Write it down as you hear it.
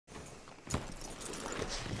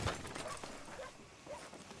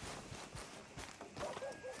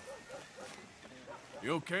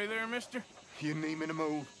You okay there, mister? You need me to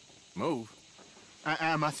move? Move?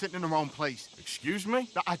 Am I sitting in the wrong place? Excuse me?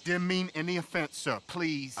 I didn't mean any offense, sir.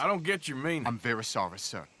 Please. I don't get your meaning. I'm very sorry,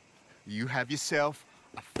 sir. You have yourself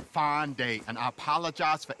a fine day, and I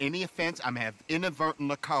apologize for any offense I may have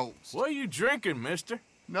inadvertently caused. What are you drinking, mister?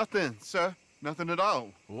 Nothing, sir. Nothing at all.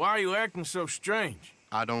 Why are you acting so strange?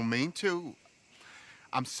 I don't mean to.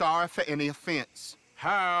 I'm sorry for any offense.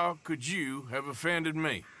 How could you have offended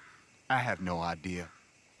me? I have no idea.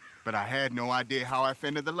 But I had no idea how I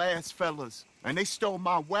offended the last fellas. And they stole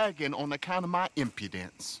my wagon on account of my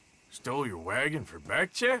impudence. Stole your wagon for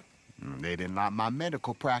back check? They didn't like my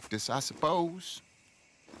medical practice, I suppose.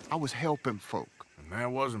 I was helping folk. And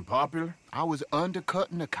that wasn't popular? I was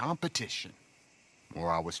undercutting the competition.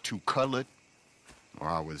 Or I was too colored. Or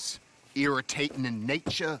I was irritating in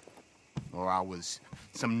nature. Or I was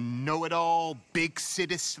some know-it-all, big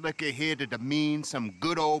city slicker here to demean some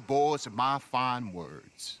good old boys of my fine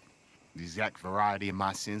words. The exact variety of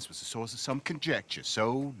my sins was the source of some conjecture,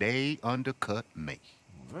 so they undercut me.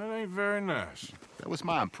 Well, that ain't very nice. That was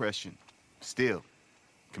my impression. Still,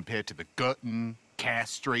 compared to the gutting,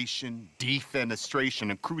 castration, defenestration,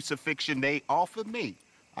 and crucifixion they offered me,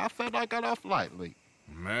 I felt I got off lightly.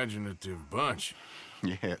 Imaginative bunch.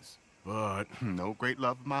 Yes. But no great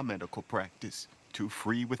love of my medical practice. Too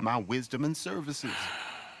free with my wisdom and services.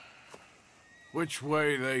 which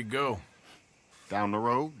way they go? Down the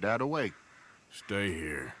road, that way. Stay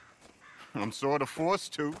here. I'm sort of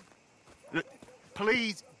forced to.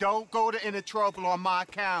 Please, don't go to any trouble on my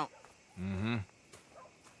account. Mm-hmm.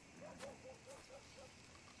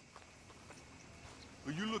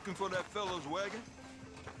 Are you looking for that fellow's wagon?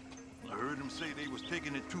 I heard him say they was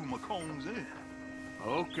taking it to McComb's Inn.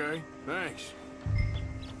 Okay, thanks.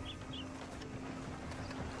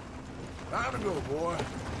 Time to go, boy.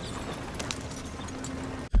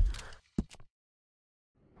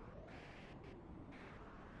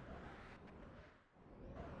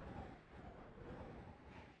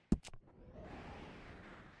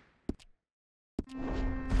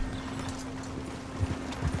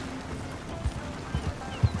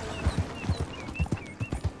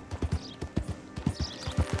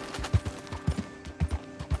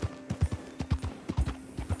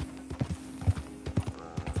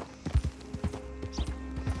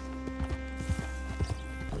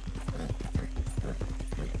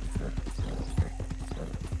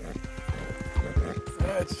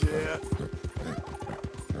 That's it.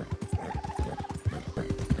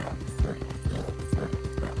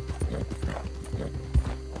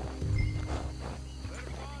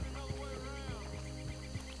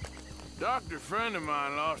 Doctor friend of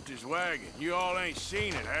mine lost his wagon. You all ain't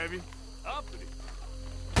seen it, have you? Up with it.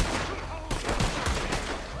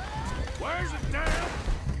 Where's it now?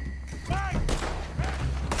 Mike!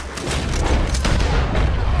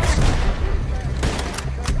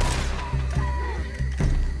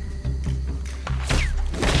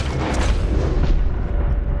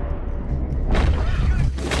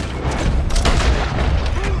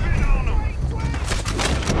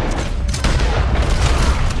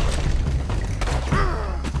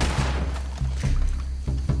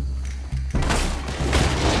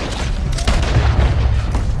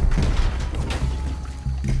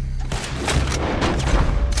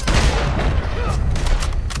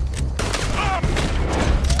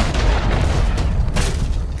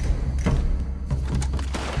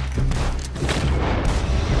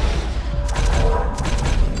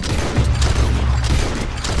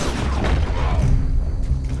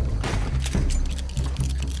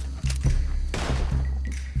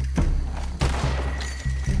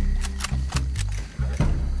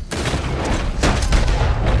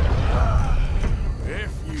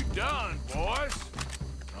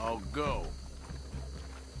 Go.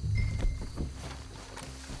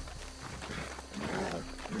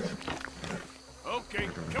 Okay,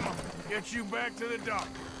 come on. Get you back to the doctor.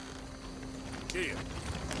 Here.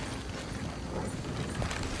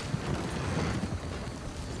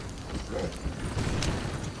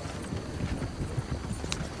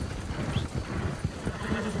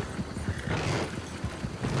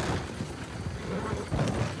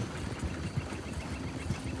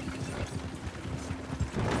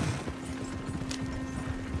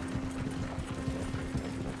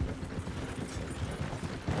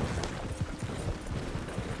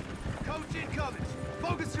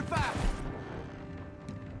 Focus your fire!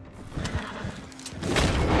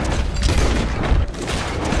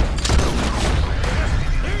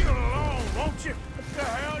 Leave it alone, won't you? What the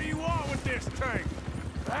hell do you want with this thing?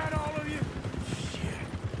 That all of you? Shit.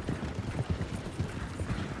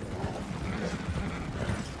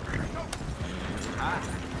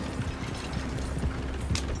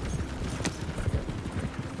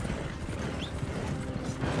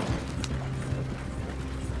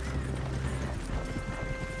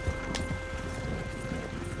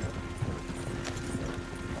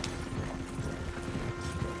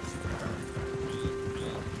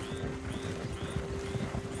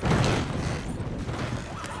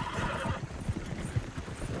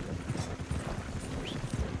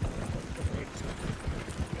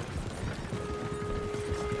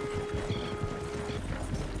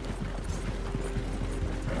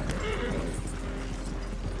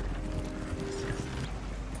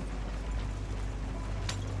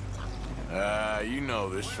 You know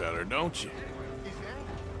this feller, don't you? Is that?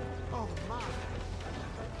 Oh, my.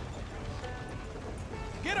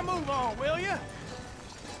 Get a move on, will ya?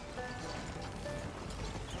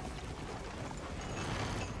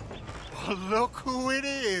 Look who it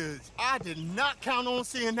is. I did not count on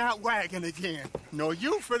seeing that wagon again. Nor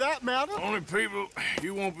you, for that matter. Only people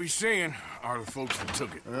you won't be seeing are the folks that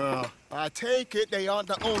took it. I take it they aren't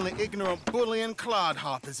the only ignorant bullying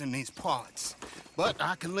clodhoppers in these parts. But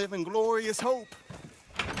I can live in glorious hope.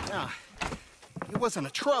 Now, it wasn't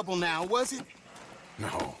a trouble now, was it?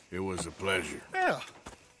 No, it was a pleasure. Well,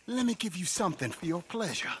 let me give you something for your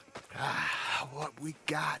pleasure. What we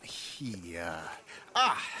got here?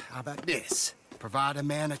 How about this? Provide a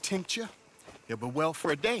man a tincture, he'll be well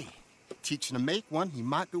for a day. Teach him to make one, he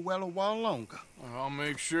might be well a while longer. I'll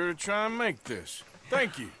make sure to try and make this.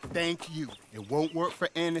 Thank you. Thank you. It won't work for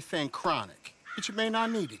anything chronic, but you may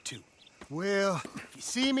not need it to. Well, if you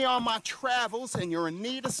see me on my travels and you're in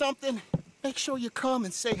need of something, make sure you come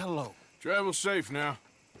and say hello. Travel safe now.